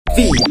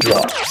Feed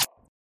drop.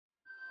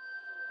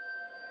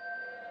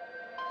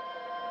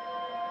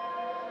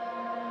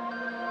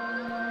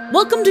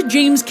 Welcome to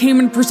James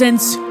Cameron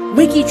Presents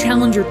Wiki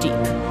Challenger Deep,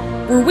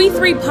 where we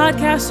three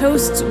podcast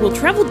hosts will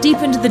travel deep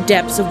into the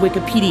depths of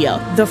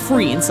Wikipedia, the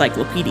free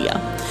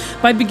encyclopedia,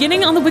 by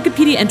beginning on the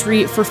Wikipedia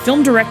entry for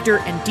film director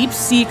and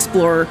deep-sea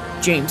explorer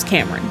James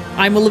Cameron.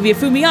 I'm Olivia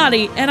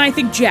Fumiati, and I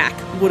think Jack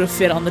would have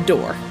fit on the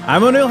door.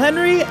 I'm O'Neill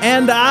Henry,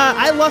 and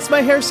I lost my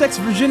hair, sex,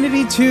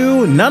 virginity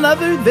to none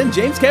other than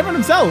James Cameron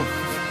himself.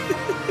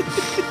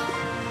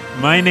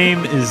 My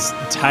name is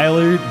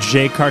Tyler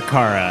J.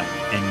 Karkara,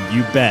 and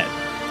you bet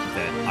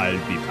that I'll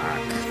be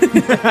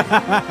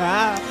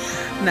back.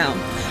 Now,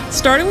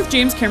 starting with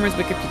James Cameron's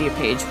Wikipedia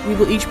page, we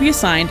will each be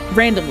assigned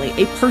randomly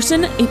a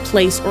person, a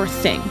place, or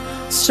thing,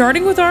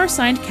 starting with our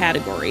assigned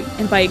category,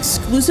 and by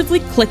exclusively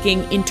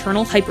clicking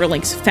internal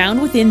hyperlinks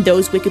found within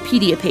those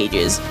Wikipedia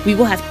pages, we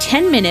will have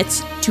 10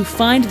 minutes to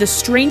find the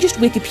strangest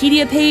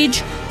Wikipedia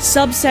page,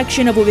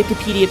 subsection of a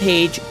Wikipedia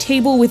page,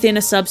 table within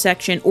a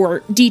subsection, or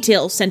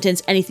detail,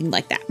 sentence, anything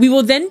like that. We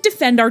will then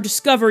defend our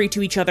discovery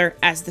to each other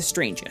as the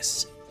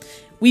strangest.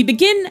 We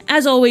begin,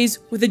 as always,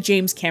 with a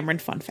James Cameron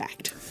fun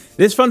fact.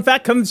 This fun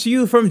fact comes to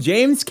you from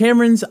James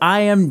Cameron's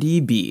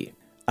IMDb.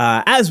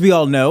 As we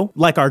all know,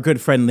 like our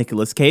good friend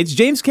Nicolas Cage,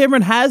 James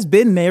Cameron has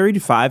been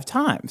married 5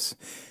 times.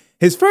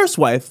 His first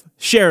wife,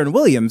 Sharon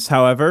Williams,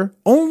 however,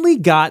 only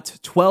got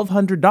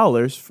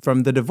 $1,200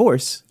 from the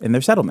divorce in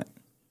their settlement.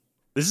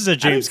 This is a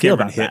James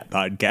Cameron hit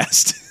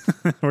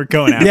podcast. We're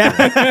going after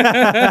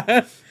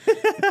Yeah.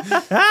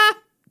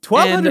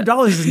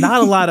 $1,200 is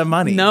not a lot of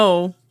money.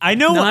 No. I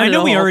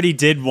know we already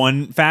did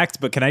one fact,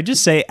 but can I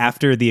just say,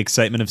 after the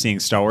excitement of seeing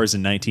Star Wars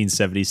in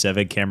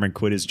 1977, Cameron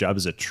quit his job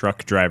as a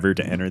truck driver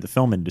to enter the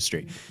film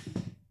industry.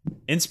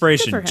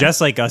 Inspiration,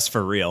 just like us,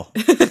 for real.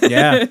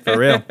 Yeah, for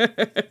real.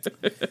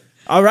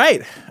 All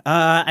right.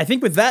 I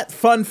think with that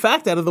fun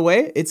fact out of the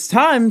way, it's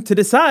time to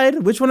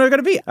decide which one are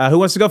going to be. Who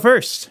wants to go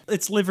first?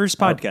 It's Liver's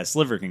podcast.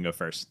 Liver can go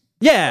first.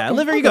 Yeah,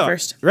 Liver, you go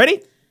first.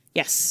 Ready?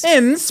 Yes.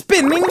 And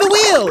spinning the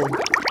wheel.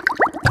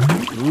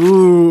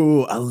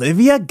 Ooh,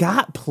 Olivia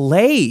got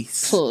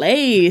place.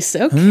 Place,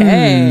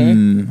 okay.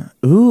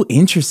 Ooh,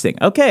 interesting.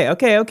 Okay.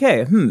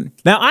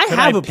 Now, I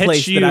have a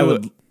place that I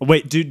would...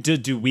 Wait,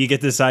 do we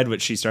get to decide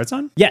what she starts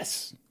on?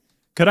 Yes.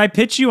 Could I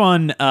pitch you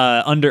on,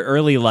 under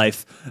early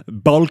life,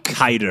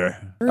 Bulkhider?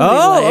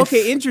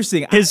 Okay,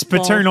 interesting. His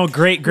paternal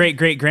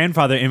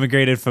great-great-great-grandfather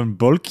immigrated from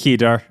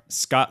Bulkhider,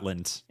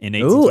 Scotland in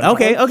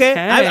 1825. Ooh, okay.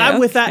 I'm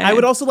with that. I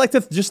would also like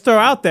to just throw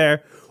out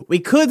there, we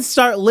could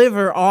start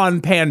Liver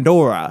on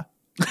Pandora.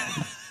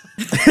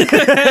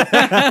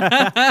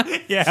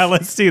 Yeah,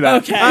 let's do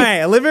that. Okay. All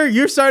right, Liver,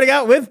 you're starting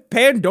out with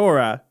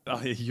Pandora.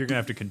 Oh, you're going to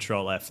have to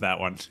control F that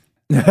one.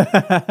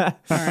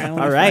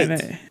 All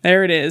right.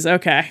 There it is.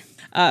 Okay.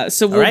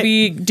 So we'll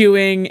be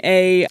doing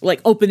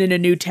open in a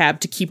new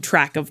tab to keep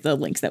track of the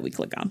links that we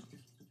click on.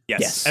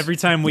 Yes. Every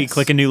time we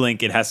click a new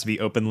link, it has to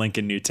be open link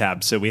in new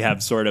tab. So we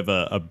have sort of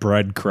a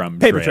breadcrumb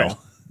Paper trail.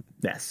 trail.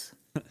 Yes.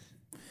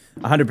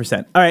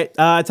 100%. All right.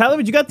 Tyler,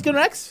 would you got to go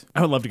next?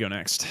 I would love to go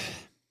next.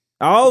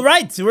 All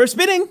right. So we're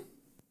spinning.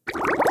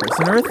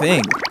 Person or a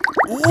thing.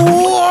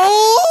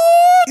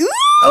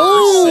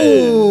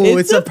 Oh,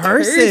 it's a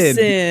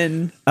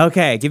person.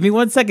 Okay, give me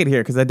 1 second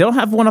here because I don't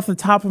have one off the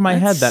top of my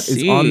head that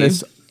is on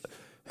this.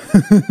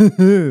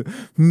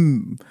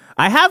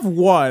 I have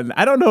one.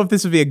 I don't know if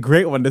this would be a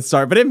great one to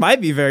start, but it might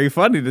be very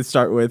funny to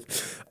start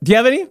with. Do you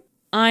have any?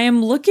 I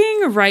am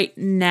looking right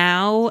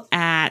now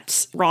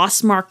at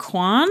Ross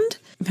Marquand,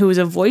 who is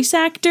a voice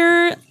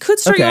actor. Could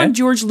start you on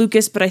George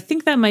Lucas, but I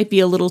think that might be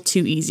a little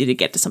too easy to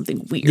get to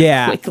something weird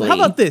quickly. How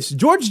about this?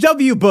 George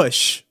W.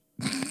 Bush.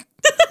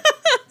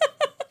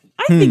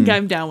 I think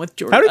I'm down with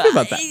George. How do you feel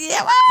about that?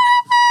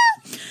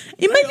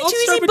 It might be too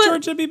easy, but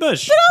George W.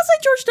 Bush. But I'll say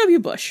George W.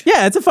 Bush.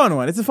 Yeah, it's a fun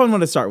one. It's a fun one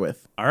to start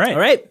with. All right. All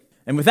right.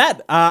 And with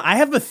that, I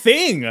have a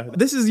thing.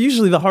 This is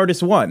usually the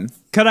hardest one.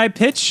 Could I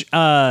pitch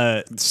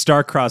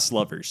Star-Crossed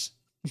Lovers?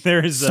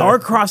 There is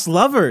Star-Crossed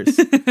Lovers.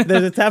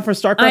 There's a tab for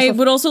Star-Crossed I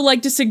would also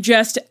like to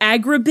suggest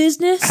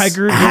Agribusiness.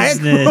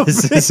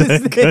 Agribusiness is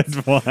a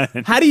good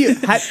one. How do you...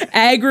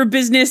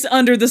 Agribusiness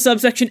under the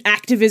subsection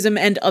activism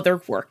and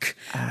other work.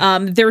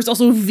 There's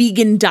also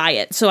vegan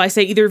diet. So I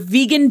say either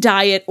vegan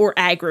diet or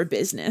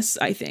agribusiness,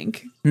 I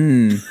think.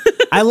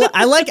 I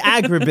like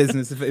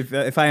agribusiness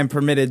if I am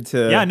permitted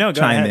to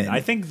chime in. I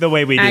think the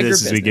way we do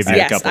this is we give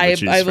you a couple to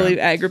choose I believe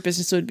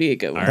agribusiness would be a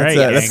good one. All right,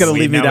 that's going to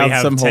lead me down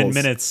some holes. 10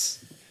 minutes.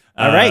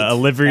 All right.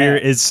 Olivia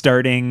is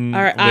starting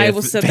all right, with I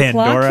will set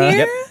Pandora the clock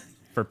here.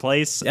 For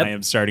place. Yep. I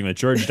am starting with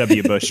George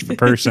W. Bush for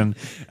person,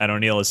 and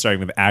O'Neill is starting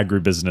with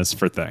agribusiness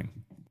for thing.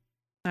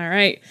 All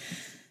right.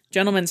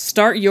 Gentlemen,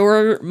 start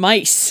your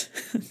mice.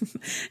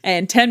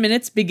 And 10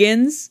 minutes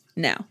begins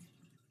now.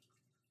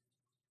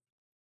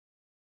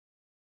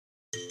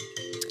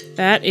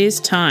 That is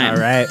time.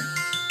 All right.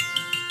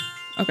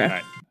 Okay. All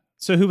right.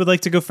 So who would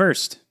like to go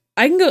first?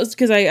 I can go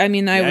because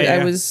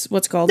I was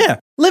what's called? Yeah.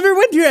 Liver,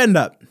 where'd you end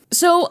up?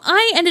 So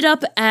I ended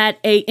up at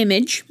a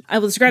image. I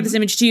will describe this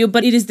image to you,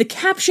 but it is the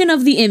caption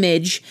of the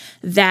image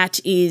that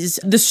is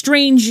the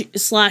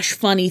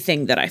strange/funny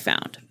thing that I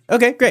found.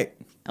 Okay, great.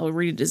 I will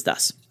read it as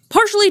thus.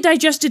 Partially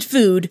digested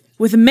food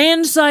with a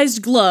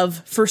man-sized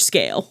glove for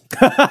scale.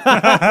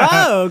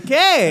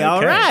 Okay,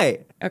 all right.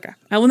 Okay,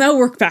 I will now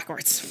work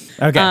backwards.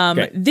 Okay,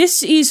 great.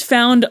 This is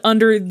found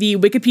under the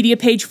Wikipedia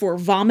page for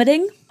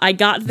vomiting. I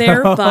got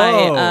there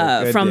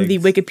from the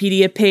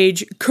Wikipedia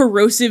page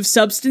corrosive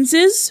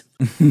substances.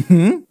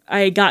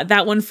 I got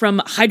that one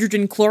from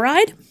hydrogen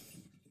chloride.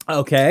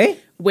 Okay.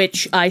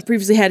 Which I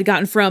previously had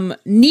gotten from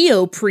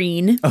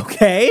neoprene.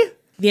 Okay.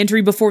 The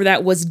entry before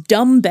that was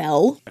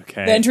dumbbell.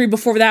 Okay. The entry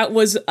before that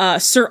was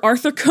Sir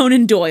Arthur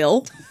Conan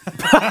Doyle.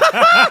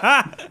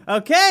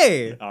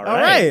 Okay. All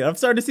right. I'm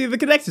starting to see the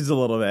connections a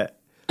little bit.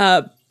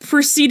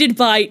 Preceded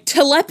by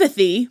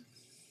telepathy.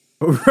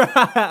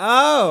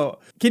 Oh.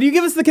 Can you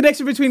give us the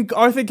connection between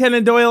Arthur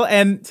Conan Doyle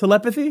and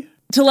telepathy?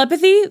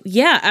 Telepathy?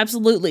 Yeah,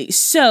 absolutely.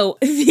 So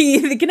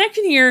the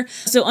connection here,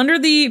 so under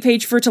the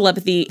page for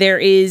telepathy, there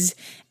is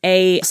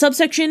a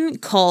subsection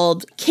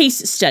called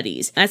case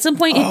studies. At some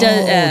point, it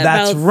does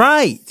that's about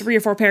right. 3 or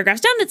 4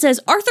 paragraphs down. It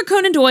says Arthur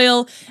Conan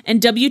Doyle and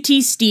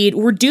W.T. Steed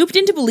were duped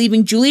into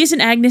believing Julius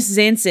and Agnes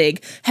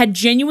Zanzig had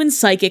genuine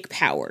psychic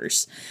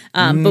powers.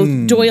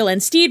 Both Doyle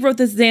and Steed wrote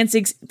that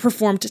Zanzigs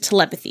performed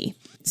telepathy.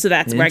 So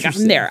that's where I got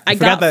from there. I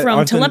got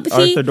from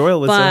telepathy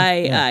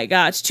I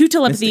got to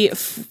telepathy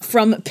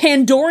from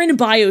Pandoran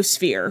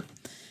Biosphere,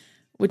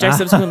 which I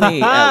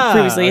subsequently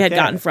previously had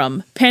gotten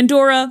from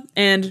Pandora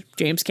and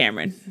James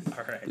Cameron.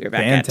 All right. We were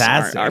back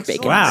at our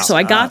bacon. Wow. So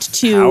I got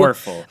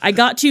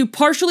to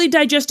partially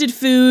digested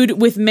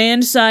food with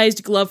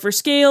man-sized glove for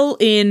scale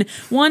in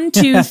 1,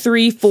 2,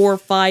 3, 4,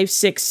 5,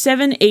 6,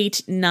 7,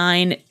 8,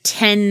 9,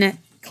 10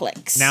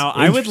 clicks. Now,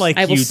 I would like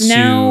you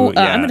to...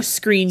 I'm going to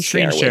screen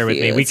share with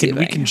me. you.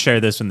 We can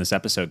share this when this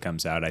episode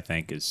comes out, I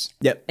think.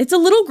 Yep. It's a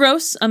little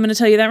gross. I'm going to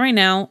tell you that right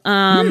now.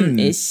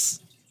 It's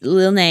a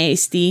little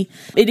nasty.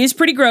 It is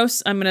pretty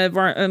gross. I'm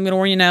gonna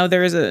warn you now.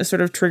 There is a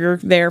sort of trigger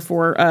there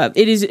for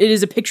it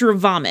is a picture of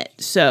vomit.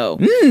 So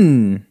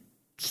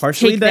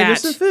partially take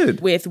digested that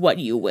food with what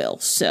you will.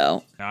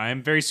 So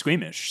I'm very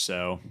squeamish.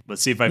 So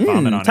let's see if I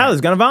vomit on it.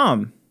 Tyler's gonna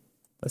vom.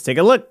 Let's take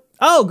a look.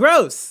 Oh,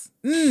 gross.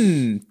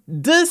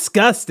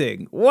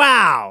 Disgusting.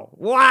 Wow,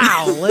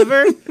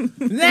 liver.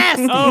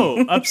 Nasty.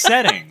 Oh,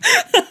 upsetting.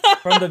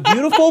 From the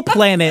beautiful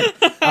planet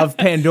of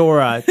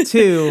Pandora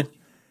to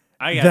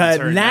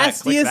the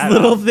nastiest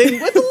little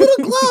thing with a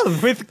little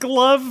glove. With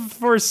glove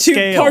for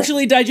scale. To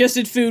partially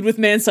digested food with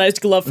man-sized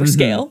glove for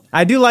scale.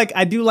 I do like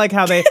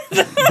how they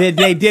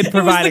did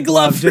provide a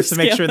glove just to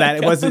make sure that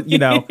it wasn't,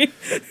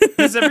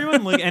 Has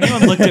anyone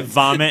looked at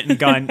vomit and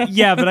gone,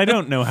 yeah, but I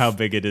don't know how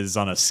big it is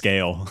on a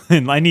scale,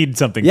 and I need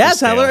something. Yeah, for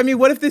scale. Tyler. I mean,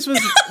 what if this was?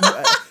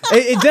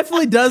 It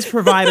definitely does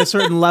provide a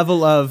certain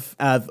level of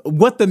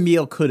what the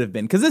meal could have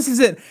been, because this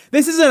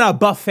isn't a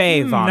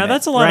buffet vomit. Now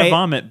that's a lot of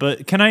vomit,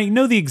 but can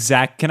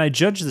I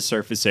judge the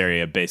surface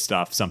area based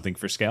off something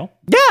for scale?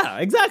 Yeah,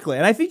 exactly.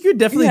 And I think you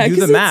definitely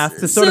do the math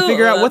to sort of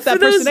figure out what that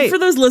person ate. For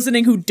those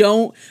listening who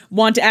don't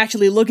want to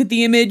actually look at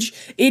the image,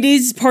 it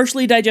is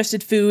partially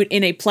digested food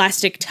in a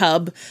plastic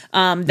tub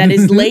that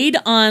is laid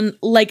on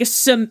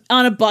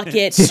on a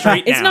bucket.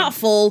 Straight down. It's not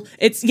full.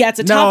 It's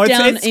a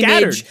top-down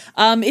image.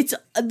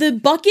 The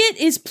bucket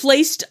is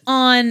placed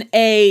on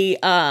the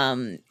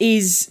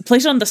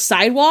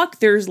sidewalk.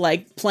 There's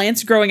like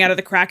plants growing out of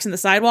the cracks in the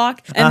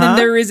sidewalk, and then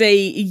there is a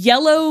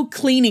yellow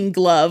cleaning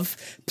glove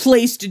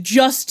placed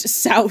just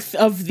south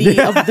of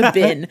the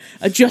bin,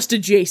 just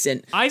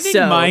adjacent. I think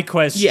my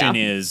question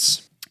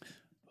is,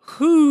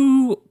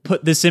 who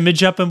put this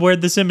image up and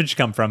where'd this image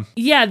come from?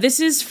 Yeah,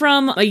 this is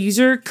from a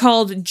user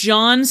called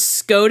John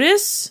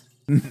Scotus.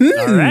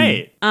 All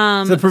right.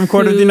 Supreme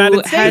Court of the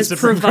United States has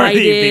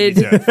provided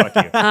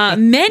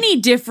many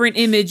different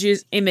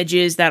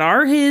images that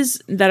are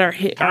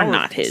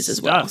not his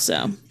as well.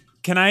 So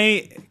can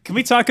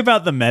we talk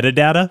about the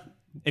metadata?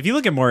 If you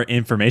look at more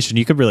information,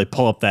 you could really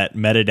pull up that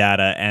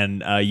metadata,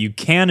 and you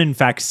can in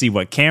fact see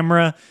what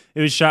camera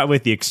it was shot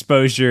with, the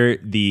exposure,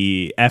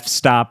 the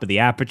f-stop, the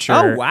aperture.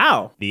 Oh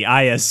wow! The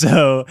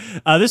ISO.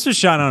 This was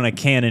shot on a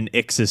Canon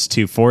Ixus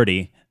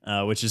 240.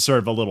 Which is sort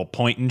of a little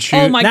point and shoot.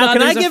 Oh my God!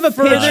 Can I give a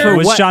further? There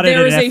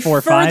is a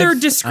further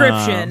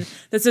description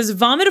that says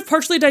vomit of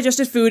partially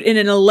digested food in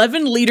an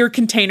 11-liter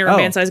container of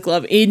man-sized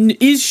glove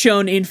is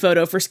shown in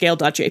photo for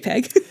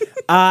scale.jpg.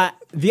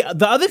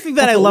 The other thing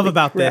that I love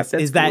about this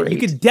is that you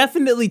could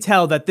definitely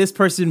tell that this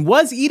person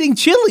was eating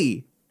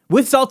chili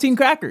with saltine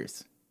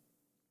crackers.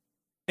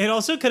 It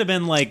also could have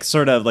been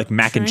sort of like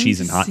mac and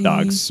cheese and hot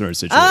dogs sort of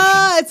situation.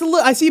 It's a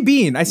little. I see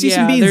bean. I see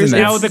some beans in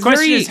there. Now the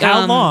question is,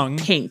 how long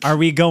are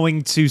we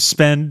going to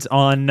spend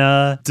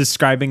on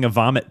describing a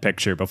vomit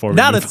picture before we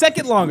Not a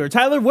second longer.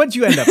 Tyler, what'd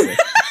you end up with?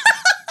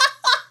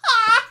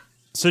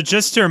 So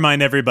just to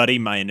remind everybody,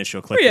 my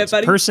initial click was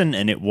a person,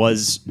 and it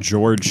was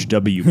George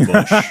W.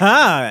 Bush.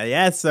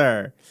 Yes,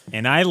 sir.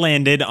 And I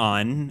landed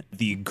on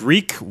the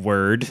Greek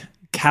word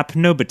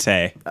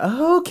Kapnobate.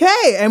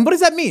 Okay, and what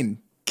does that mean?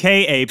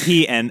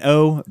 Kapnobatai.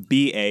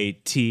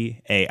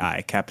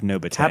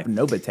 Kapnobate.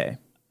 Kapnobate.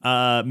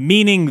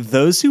 Meaning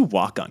those who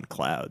walk on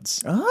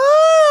clouds. Oh.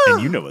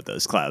 And you know what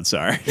those clouds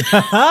are.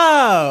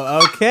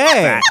 Oh, okay.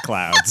 Fat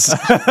clouds.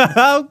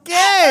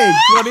 Okay,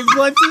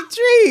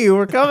 2023,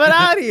 we're coming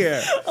out here.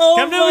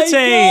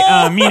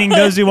 Kapnobate, meaning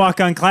those who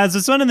walk on clouds.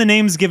 It's one of the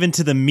names given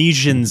to the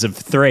Mesians of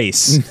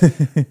Thrace,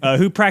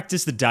 who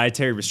practiced the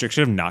dietary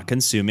restriction of not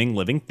consuming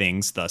living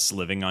things, thus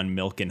living on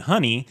milk and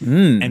honey,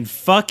 and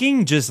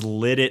fucking just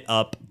lit it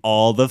up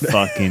all the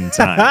fucking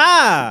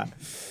time.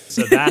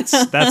 So that's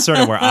sort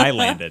of where I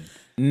landed.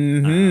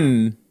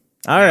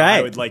 All right.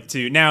 I would like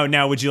to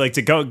now. Would you like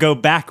to go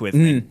back with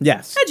me?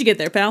 Yes. How'd you get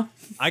there, pal?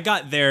 I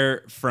got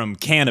there from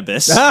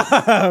cannabis.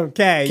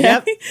 Okay.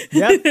 Yep.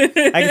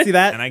 I can see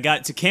that. And I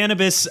got to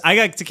cannabis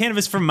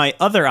from my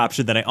other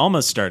option that I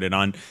almost started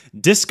on,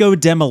 Disco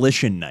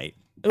Demolition Night.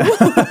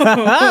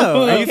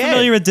 Are you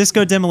familiar with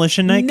Disco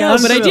Demolition Night, No,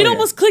 guys? but I did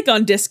almost click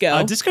on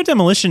disco. Disco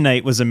Demolition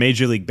Night was a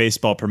Major League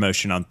Baseball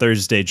promotion on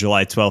Thursday,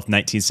 July 12th,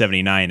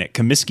 1979 at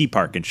Comiskey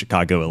Park in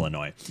Chicago,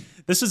 Illinois.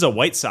 This is a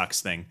White Sox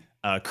thing.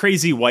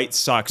 Crazy White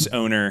Sox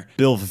owner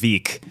Bill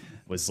Veeck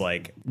was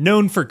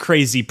known for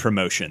crazy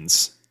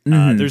promotions.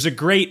 There's a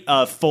great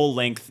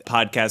full-length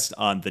podcast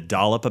on The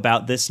Dollop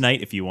about this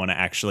night if you want to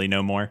actually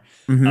know more.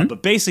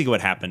 But basically what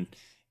happened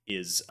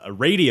is a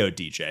radio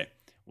DJ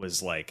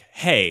was like,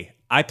 hey,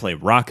 I play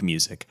rock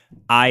music.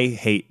 I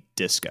hate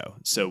disco.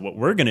 So what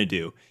we're going to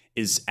do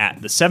is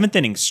at the 7th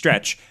inning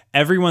stretch,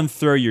 everyone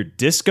throw your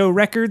disco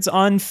records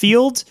on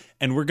field,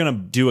 and we're going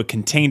to do a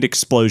contained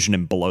explosion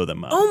and blow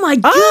them up. Oh my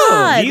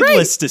God.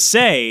 Needless to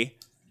say,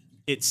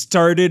 it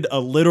started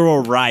a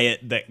literal riot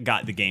that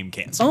got the game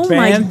canceled. Oh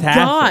Fantastic. my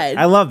God.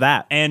 I love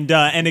that. And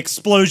an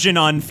explosion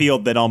on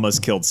field that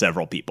almost killed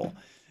several people.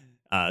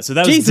 So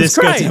that was Jesus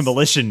Disco Christ.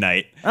 Demolition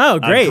Night. Oh,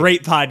 great.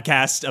 Great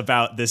podcast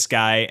about this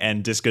guy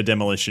and Disco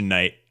Demolition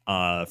Night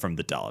from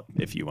The Dollop,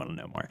 if you want to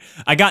know more.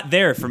 I got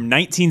there from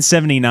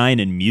 1979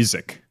 in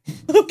music.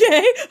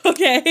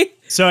 Okay.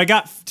 So I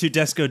got to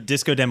Disco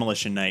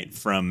Demolition Night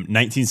from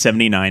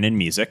 1979 in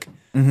music.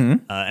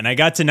 And I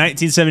got to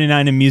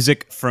 1979 in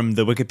music from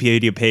the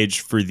Wikipedia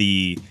page for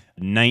the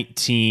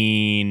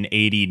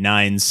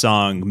 1989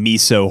 song Me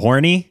So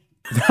Horny.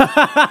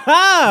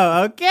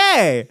 Oh,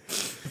 okay.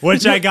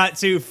 Which I got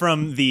to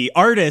from the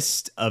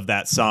artist of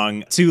that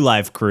song, Two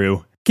Live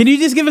Crew. Can you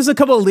just give us a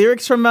couple of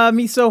lyrics from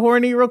Me So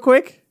Horny real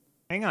quick?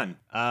 Hang on.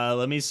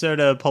 Let me sort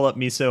of pull up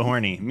Me So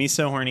Horny. Me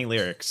So Horny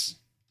lyrics.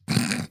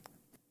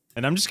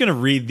 And I'm just going to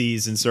read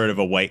these in sort of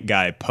a white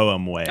guy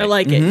poem way. I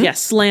like it. Yeah,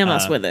 slam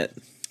us with it.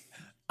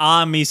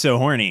 Me so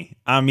horny.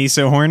 Me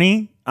so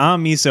horny.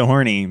 Me so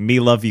horny. Me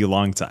love you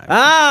long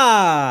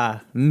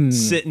time.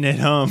 Sitting at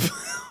home.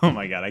 Oh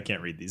my God, I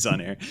can't read these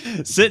on air.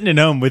 Sitting at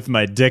home with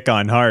my dick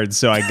on hard,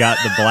 so I got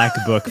the black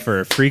book for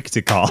a freak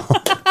to call.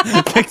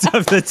 Picked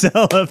up the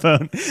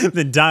telephone,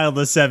 then dialed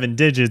the 7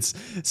 digits,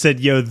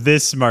 said, yo,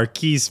 this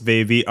Marquise,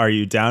 baby, are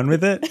you down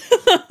with it?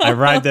 I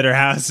arrived at her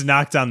house,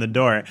 knocked on the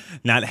door,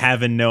 not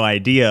having no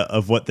idea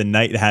of what the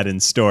night had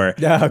in store.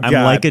 Oh, I'm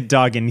God. like a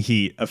dog in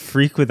heat, a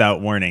freak without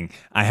warning.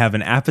 I have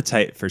an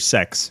appetite for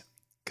sex.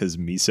 Because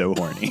me so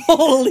horny.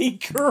 Holy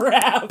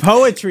crap.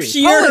 Poetry.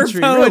 Pure poetry.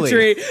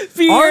 Really.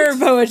 Pure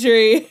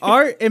poetry.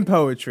 Art and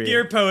poetry.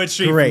 Pure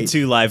poetry Great. from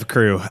Two Live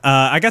Crew.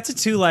 I got to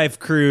Two Live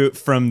Crew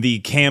from the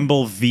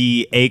Campbell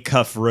v.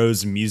 Acuff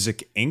Rose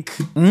Music Inc.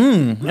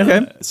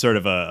 Okay. Sort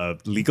of a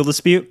legal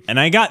dispute. And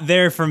I got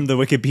there from the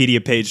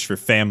Wikipedia page for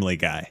Family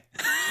Guy.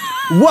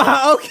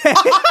 Wow, okay.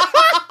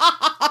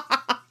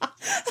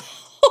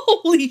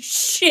 Holy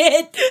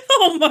shit.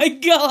 Oh my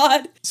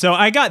God. So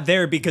I got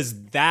there because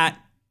that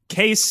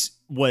case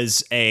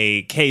was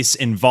a case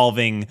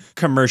involving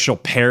commercial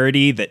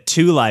parody that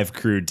Two Live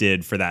Crew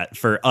did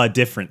for a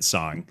different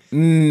song.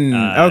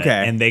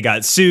 Okay. And they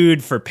got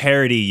sued for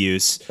parody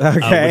use,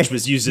 which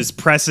was used as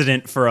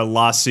precedent for a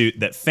lawsuit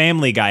that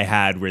Family Guy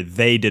had where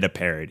they did a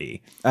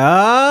parody.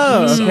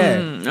 Oh, okay.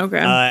 Okay.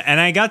 And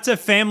I got to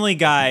Family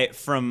Guy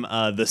from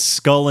the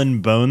Skull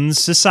and Bones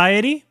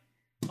Society,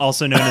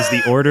 also known as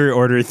the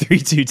Order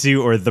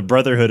 322 or the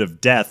Brotherhood of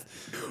Death.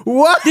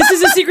 What? This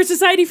is a secret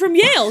society from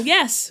Yale,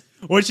 yes.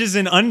 Which is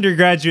an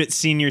undergraduate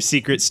senior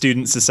secret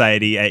student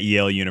society at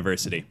Yale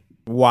University.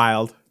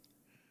 Wild.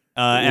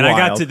 And I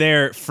got to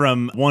there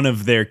from one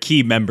of their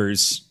key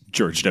members,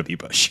 George W.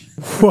 Bush.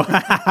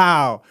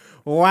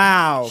 Wow.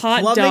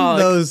 Hot Plumbing dog.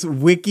 those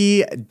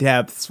wiki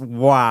depths.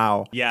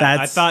 Wow. Yeah,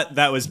 I thought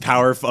that was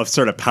powerful, a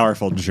sort of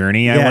powerful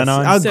journey I went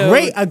on.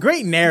 A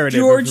great narrative.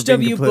 George if we're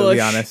being W. completely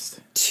Bush honest.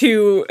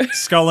 to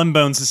Skull and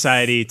Bones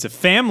Society to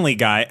Family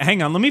Guy.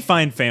 Hang on, let me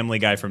find Family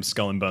Guy from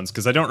Skull and Bones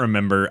because I don't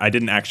remember. I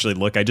didn't actually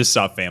look. I just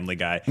saw Family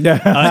Guy. In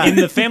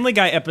the Family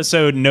Guy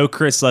episode, No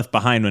Chris Left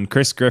Behind, when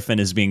Chris Griffin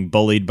is being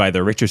bullied by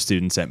the richer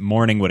students at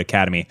Morningwood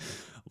Academy,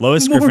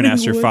 Lois Griffin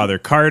asks her father,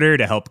 Carter,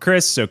 to help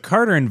Chris, so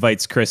Carter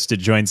invites Chris to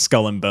join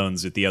Skull and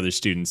Bones with the other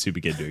students who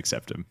begin to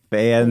accept him.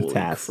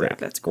 Fantastic. Holy crap,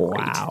 that's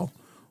great.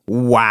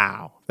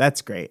 Wow.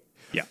 That's great.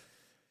 Yeah.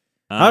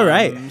 All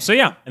right. So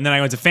yeah, and then I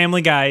went to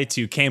Family Guy,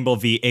 to Campbell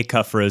v.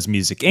 Acuff Rose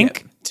Music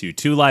Inc., to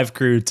Two Live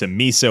Crew, to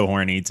Me So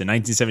Horny, to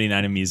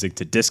 1979 in Music,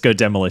 to Disco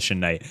Demolition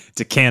Night,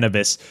 to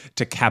Cannabis,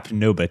 to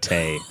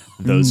Capnobate,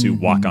 Those Who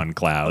Walk on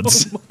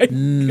Clouds.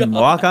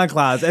 Walk on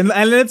Clouds. And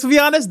let's be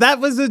honest, that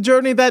was a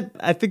journey that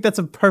I think that's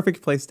a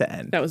perfect place to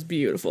end. That was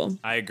beautiful.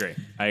 I agree.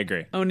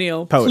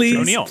 O'Neill,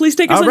 Poetry. please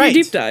take us All on right.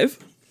 your deep dive.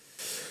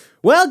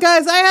 Well,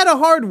 guys, I had a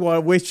hard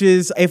one, which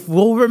is, if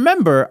we'll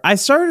remember, I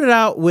started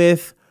out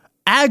with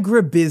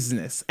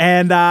Agribusiness.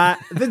 And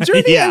the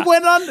journey I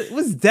went on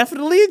was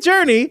definitely a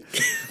journey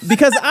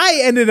because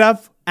I ended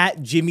up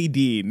at Jimmy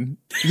Dean.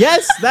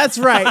 Yes, that's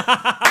right.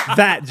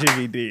 That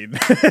Jimmy Dean.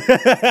 But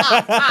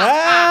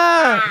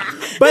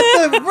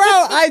the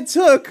route I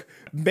took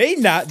may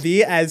not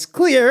be as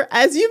clear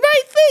as you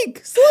might think.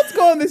 So let's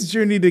go on this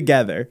journey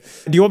together.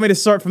 Do you want me to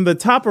start from the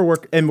top or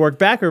work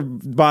back or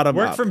bottom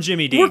up? Work from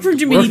Jimmy Dean. Work from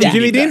Jimmy Dean.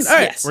 Jimmy Dean? All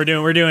right. Yes. We're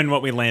doing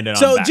what we landed on.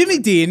 So backwards. Jimmy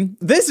Dean,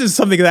 this is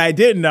something that I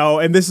didn't know,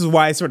 and this is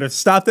why I sort of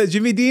stopped at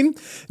Jimmy Dean.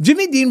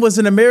 Jimmy Dean was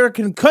an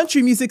American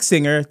country music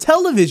singer,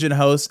 television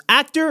host,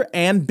 actor,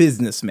 and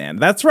businessman.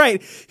 That's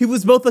right. He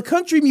was both a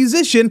country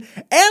musician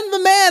and the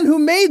man who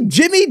made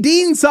Jimmy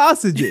Dean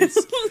sausages.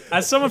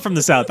 As someone from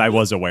the South, I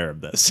was aware of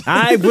this.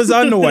 I was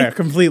unaware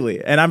completely,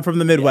 and I'm from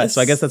the Midwest,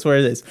 so I guess that's where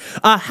it is.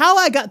 How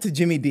I got to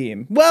Jimmy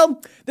Dean? Well,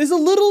 there's a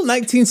little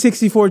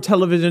 1964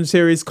 television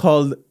series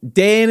called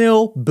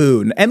Daniel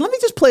Boone, and let me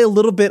just play a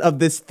little bit of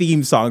this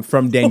theme song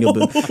from Daniel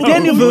Boone.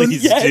 Daniel Boone,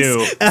 Please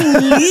do.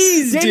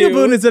 Please Daniel do.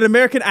 Boone is an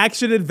American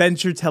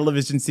action-adventure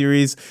television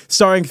series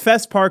starring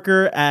Fess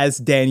Parker as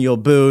Daniel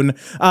Boone,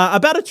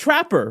 about a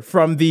trapper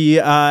from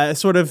the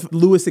sort of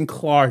Lewis and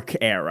Clark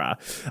era.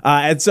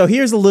 And so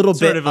here's a little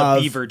Sort bit of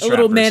a beaver A trapper.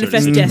 little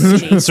manifest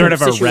destiny. Sort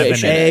of a situation. revenant.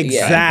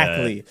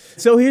 Exactly.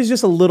 So here's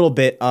just a little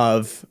bit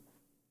of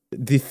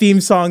the theme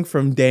song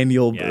from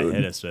Daniel Yeah, Boone.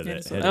 hit us with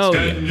it. Hit us Oh,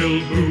 with it. Daniel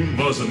Boone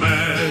was a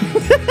man,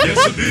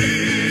 yes, a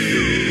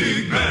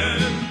big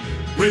man,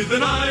 with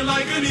an eye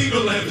like an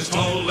eagle and as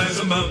tall as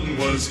a mountain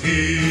was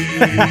he.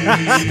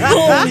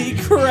 holy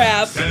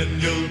crap.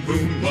 Daniel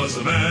Boone was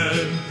a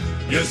man,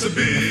 yes, a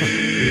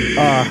big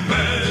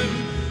man.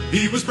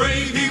 He was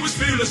brave, he was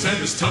fearless,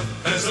 and as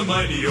tough as a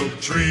mighty oak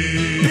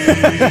tree.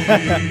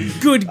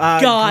 Good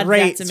God,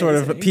 Great that's sort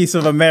amazing. of piece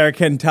of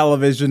American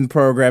television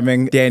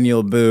programming,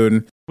 Daniel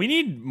Boone. We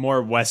need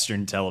more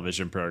Western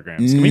television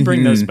programs. Can we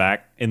bring those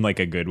back in like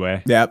a good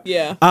way? Yep.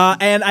 Yeah.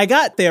 And I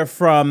got there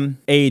from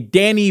a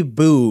Danny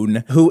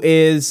Boone, who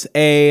is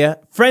a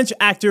French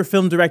actor,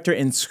 film director,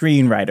 and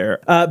screenwriter.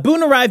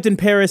 Boone arrived in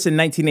Paris in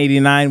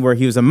 1989, where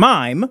he was a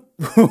mime.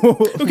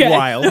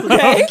 Wild.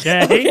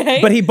 Okay.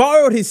 But he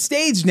borrowed his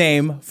stage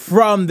name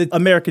from the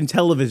American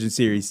television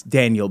series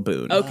Daniel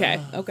Boone. Okay.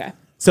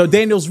 So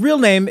Daniel's real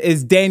name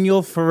is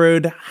Daniel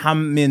Faroud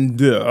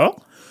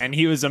Hamindeur. And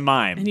he was a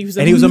mime. And he was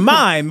A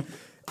mime,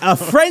 a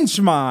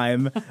French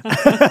mime,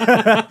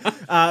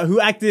 who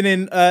acted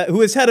in,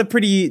 who has had a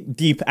pretty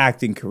deep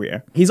acting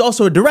career. He's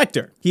also a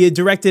director. He had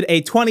directed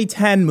a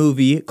 2010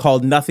 movie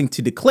called Nothing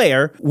to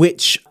Declare,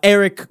 which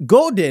Eric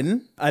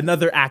Godin,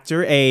 another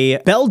actor, a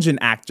Belgian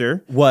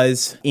actor,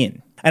 was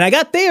in. And I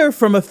got there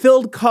from a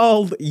film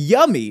called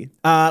Yummy,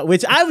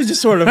 which I was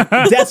just sort of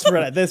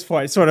desperate at this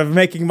point, sort of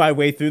making my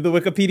way through the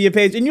Wikipedia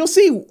page. And you'll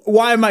see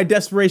why my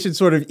desperation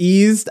sort of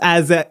eased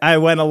as I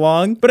went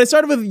along. But I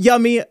started with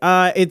Yummy.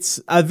 It's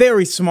a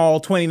very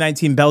small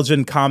 2019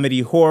 Belgian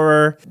comedy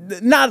horror.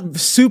 Not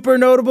super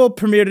notable,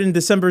 premiered in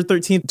December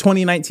 13th,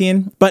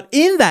 2019. But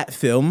in that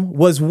film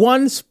was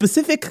one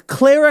specific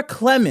Clara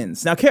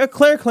Clemens. Now,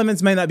 Clara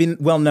Clemens may not be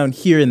well known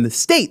here in the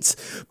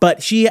States,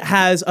 but she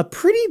has a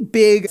pretty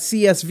big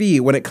CSV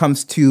when it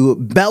comes to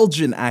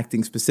Belgian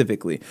acting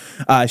specifically.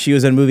 She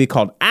was in a movie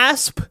called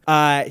Asp.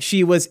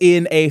 She was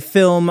in a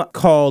film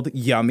called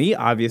Yummy,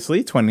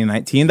 obviously,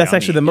 2019. That's Yummy.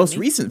 actually the most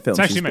recent film. It's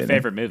actually she's my been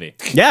favorite movie.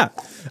 in. Yeah.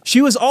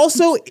 She was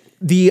also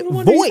the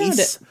wonder you found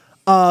voice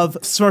of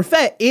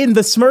Smurfette in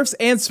the Smurfs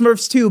and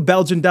Smurfs 2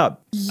 Belgian dub.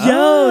 Yo,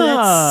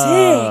 that's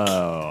sick.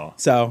 Oh.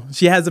 So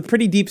she has a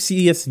pretty deep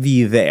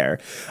CSV there.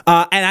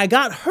 And I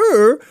got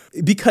her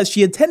because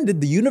she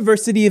attended the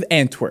University of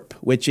Antwerp,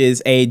 which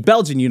is a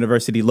Belgian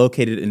university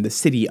located in the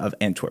city of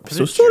Antwerp.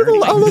 So sort of a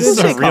local This is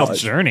a state real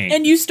college. journey.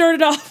 And you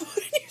started off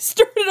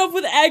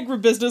with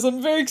agribusiness.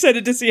 I'm very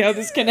excited to see how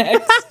this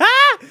connects.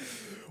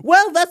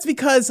 Well, that's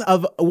because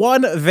of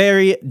one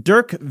very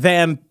Dirk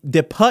van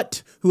de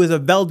Put, who is a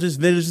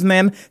Belgian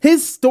businessman.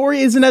 His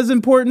story isn't as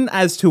important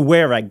as to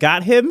where I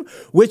got him,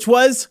 which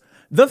was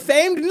the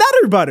famed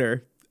Nutter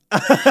Butter.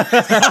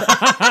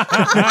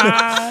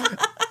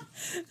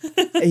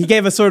 He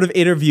gave a sort of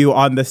interview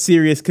on the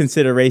serious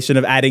consideration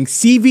of adding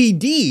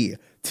CBD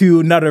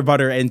to Nutter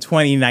Butter in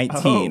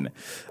 2019.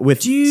 With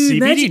Dude, CBD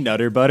imagine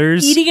Nutter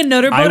Butters. eating a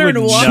Nutter I Butter would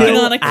and walking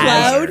nut on a as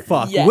cloud.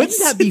 fuck. Yes. Wouldn't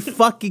that be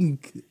fucking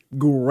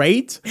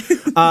great.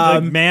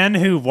 The man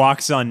who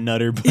walks on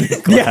Nutter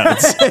Butter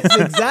clouds. Yes,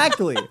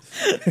 exactly.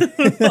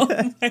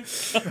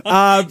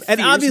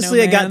 And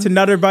obviously, I got to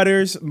Nutter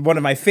Butters, one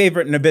of my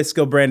favorite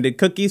Nabisco branded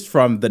cookies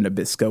from the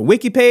Nabisco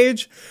Wiki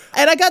page.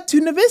 And I got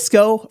to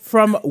Nabisco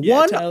from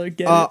RJR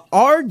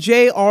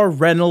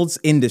Reynolds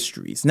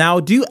Industries. Now,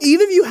 do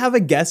either of you have a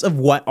guess of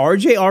what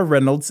RJR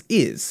Reynolds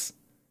is?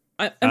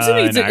 I'm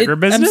assuming it's an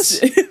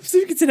agribusiness? I'm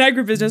assuming it's an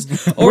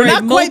agribusiness. Or We're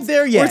not quite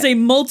there yet. Or it's a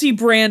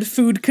multi-brand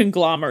food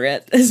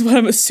conglomerate, is what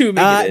I'm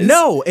assuming it is.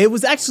 No, it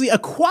was actually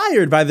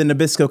acquired by the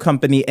Nabisco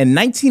company in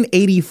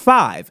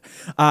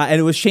 1985, and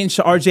it was changed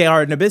to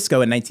RJR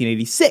Nabisco in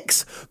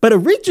 1986. But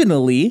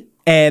originally,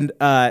 and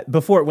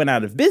before it went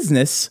out of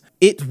business,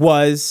 it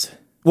was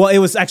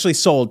actually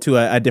sold to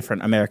a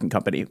different American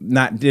company.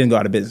 Didn't go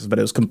out of business, but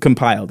it was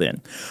compiled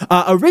in.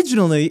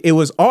 Originally, it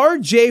was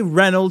R.J.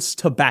 Reynolds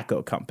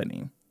Tobacco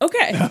Company.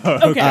 Okay.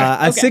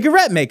 A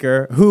cigarette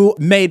maker who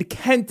made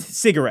Kent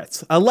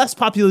cigarettes, a less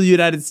popular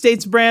United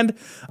States brand,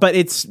 but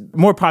it's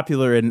more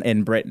popular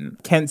in Britain.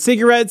 Kent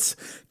cigarettes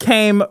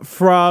came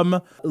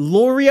from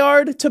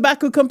Lorillard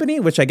Tobacco Company,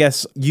 which I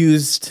guess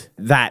used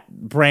that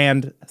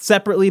brand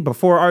separately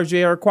before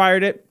RJR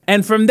acquired it.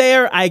 And from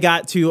there, I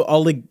got to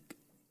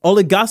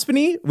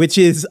Oligospony, which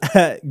is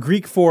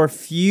Greek for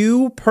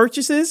few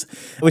purchases,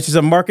 which is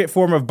a market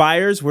form of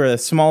buyers where a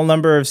small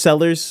number of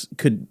sellers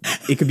could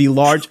be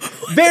large,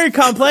 very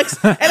complex.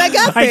 And I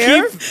got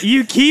there.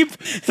 You keep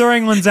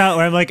throwing ones out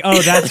where I'm like,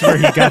 oh, that's where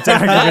he got to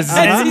agribusiness.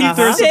 And then you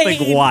throw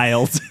something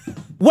wild.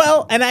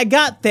 Well, and I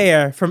got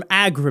there from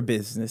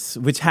Agribusiness,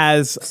 which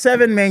has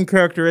 7 main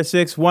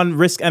characteristics. 1,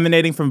 risk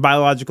emanating from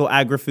biological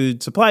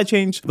agri-food supply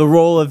chain, the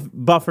role of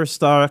buffer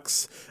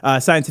stocks,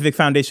 scientific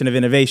foundation of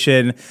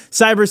innovation,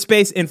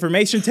 cyberspace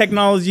information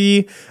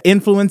technology,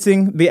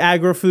 influencing the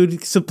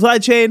agri-food supply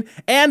chain,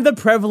 and the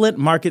prevalent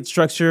market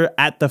structure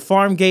at the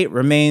farm gate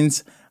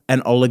remains an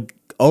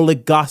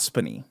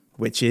oligospony,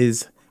 which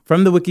is,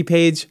 from the wiki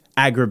page,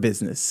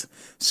 agribusiness.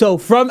 So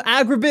from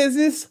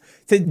agribusiness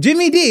to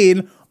Jimmy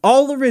Dean,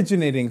 all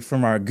originating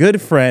from our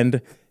good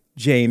friend,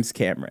 James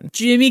Cameron.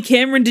 Jimmy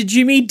Cameron to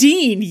Jimmy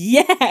Dean,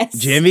 yes!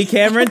 Jimmy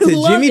Cameron to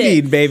Jimmy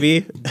Dean,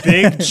 baby.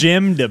 Big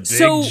Jim to Big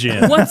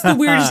Jim. So, what's the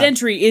weirdest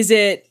entry? Is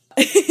it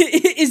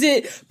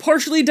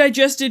partially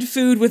digested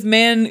food with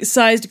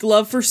man-sized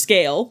glove for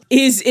scale?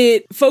 Is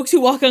it folks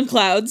who walk on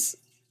clouds?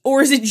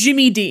 Or is it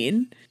Jimmy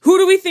Dean? Who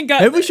do we think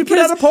got... Maybe we should put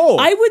out a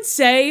poll. I would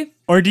say...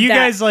 Or do you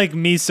guys like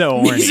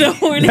miso horny? Miso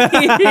horny.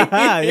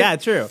 Yeah,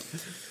 true.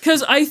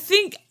 Because I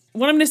think...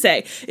 What I'm going to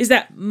say is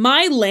that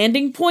my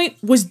landing point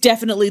was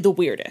definitely the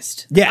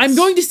weirdest. Yes. I'm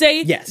going to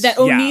say that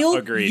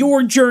O'Neill,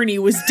 your journey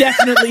was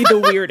definitely the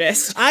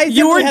weirdest.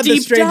 Your had deep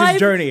the strangest dive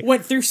journey.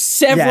 Went through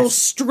several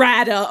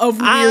strata of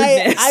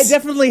weirdness. I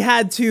definitely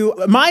had to.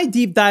 My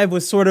deep dive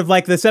was sort of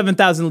like the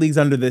 7,000 Leagues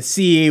Under the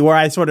Sea, where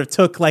I sort of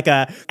took like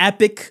a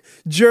epic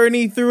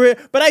journey through it.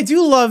 But I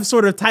do love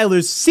sort of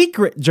Tyler's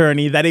secret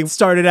journey that he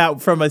started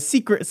out from a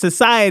secret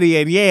society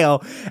in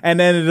Yale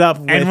and ended up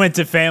with, and went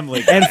to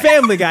Family Guy. And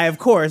Family Guy, of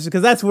course,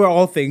 because that's where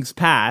all things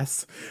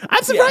pass.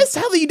 I'm surprised,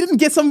 Tyler, you didn't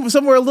get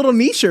somewhere a little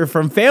nicher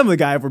from Family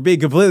Guy, if we're being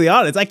completely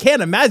honest. I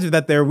can't imagine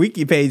that their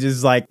wiki page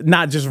is like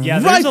not just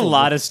there's a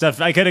lot of stuff.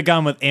 I could have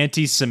gone with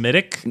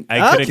anti-Semitic.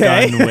 I could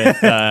have gone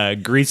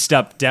with greased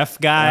up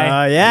deaf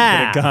guy. I could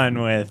have gone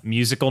with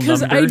musical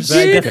numbers.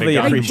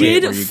 I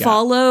did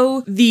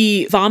follow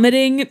the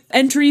vomiting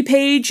entry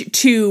page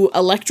to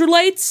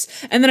electrolytes,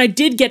 and then I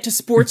did get to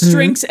sports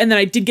drinks, and then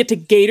I did get to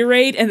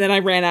Gatorade, and then I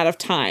ran out of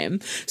time.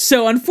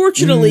 So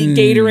unfortunately,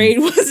 Gatorade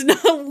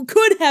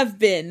could have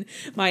been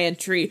my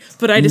entry,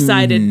 but I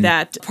decided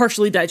that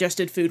partially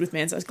digested food with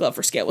man-sized glove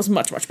for scale was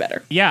much, much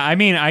better. Yeah, I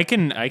mean, I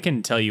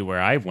can tell you where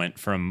I went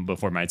from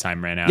before my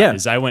time ran out.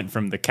 Is I went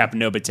from the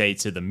Capnobatae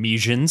to the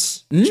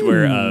Mesians, which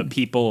were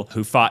people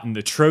who fought in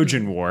the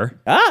Trojan War.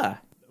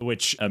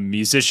 Which a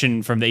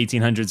musician from the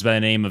 1800s by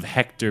the name of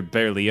Hector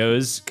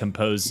Berlioz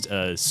composed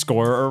a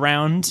score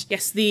around.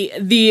 Yes,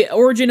 the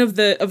origin of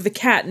the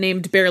cat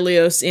named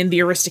Berlioz in the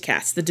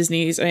Aristocats, the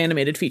Disney's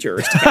animated feature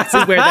Aristocats,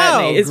 is where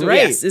that name is.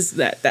 Great. Yes, is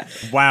that.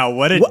 Wow,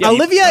 what a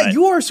Olivia,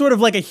 you are sort of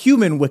like a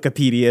human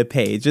Wikipedia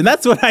page, and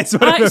that's what I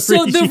sort of appreciate.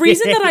 So the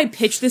reason that I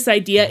pitched this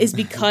idea is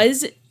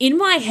because in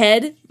my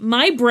head,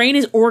 my brain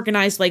is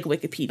organized like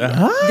Wikipedia.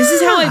 This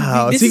is how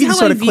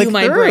I view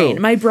my brain.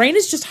 My brain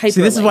is just hyperlinked.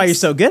 See, this is why you're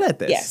so good at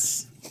this.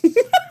 Yes.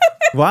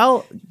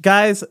 Well,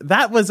 guys,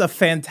 that was a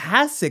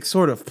fantastic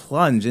sort of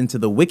plunge into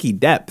the wiki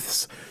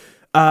depths.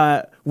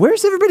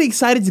 Where's everybody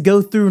excited to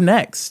go through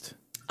next?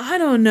 I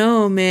don't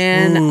know,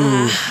 man.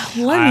 Let me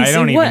see. I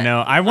don't even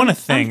know. I want to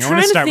think. I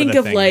want to start with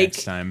a thing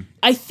next time.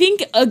 I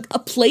think a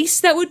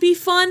place that would be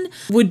fun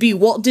would be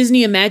Walt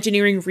Disney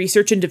Imagineering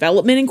Research and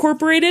Development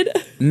Incorporated.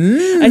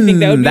 I think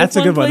that would be a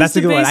good one. That's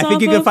a good one. I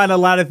think you can find a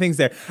lot of things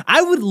there.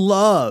 I would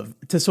love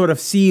to sort of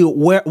see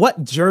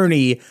what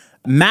journey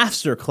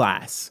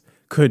Masterclass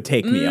could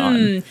take me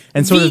on,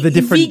 and sort of the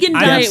different vegan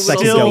diet would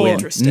also be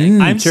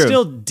interesting. I'm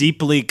still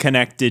deeply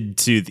connected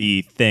to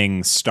the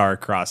thing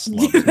Star-Crossed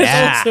Love.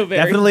 Yeah,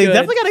 definitely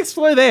got to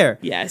explore there.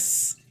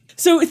 Yes.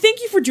 So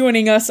thank you for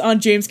joining us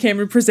on James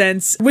Cameron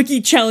Presents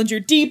Wiki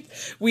Challenger Deep.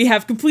 We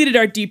have completed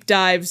our deep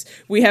dives.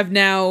 We have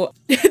now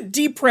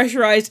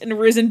depressurized and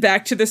risen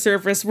back to the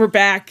surface. We're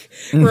back.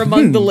 We're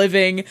among the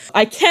living.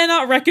 I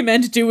cannot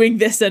recommend doing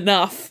this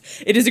enough.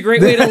 It is a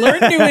great way to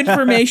learn new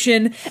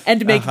information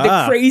and make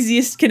the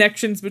craziest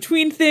connections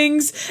between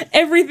things.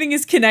 Everything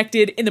is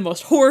connected in the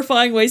most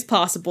horrifying ways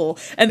possible,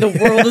 and the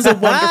world is a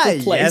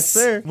wonderful place. Yes,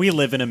 sir. We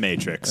live in a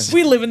matrix.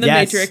 We live in the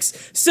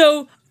Matrix.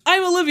 So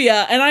I'm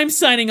Olivia, and I'm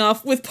signing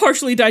off with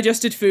partially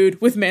digested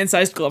food with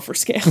man-sized Glover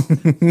scale.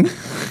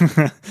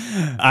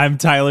 I'm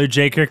Tyler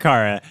J.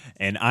 Kirkara,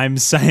 and I'm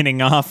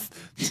signing off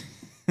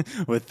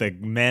with the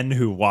men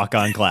who walk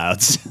on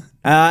clouds.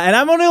 And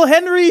I'm O'Neill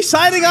Henry,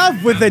 signing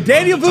off with the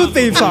Daniel Booth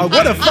theme song.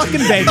 What a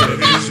fucking banger.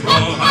 His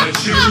rawhide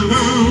shoe,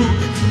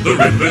 the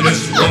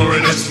ripinest,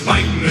 roaringest,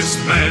 fightingest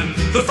man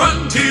the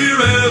frontier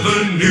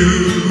ever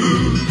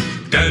knew.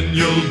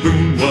 Daniel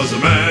Boone was a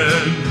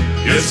man.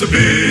 Yes, a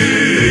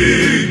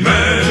big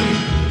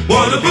man.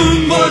 What a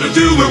boon, what a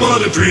doer,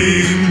 what a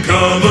dream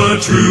come a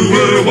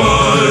truer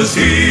was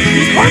he.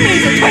 These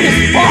harmonies are tight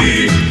as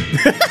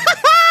fuck.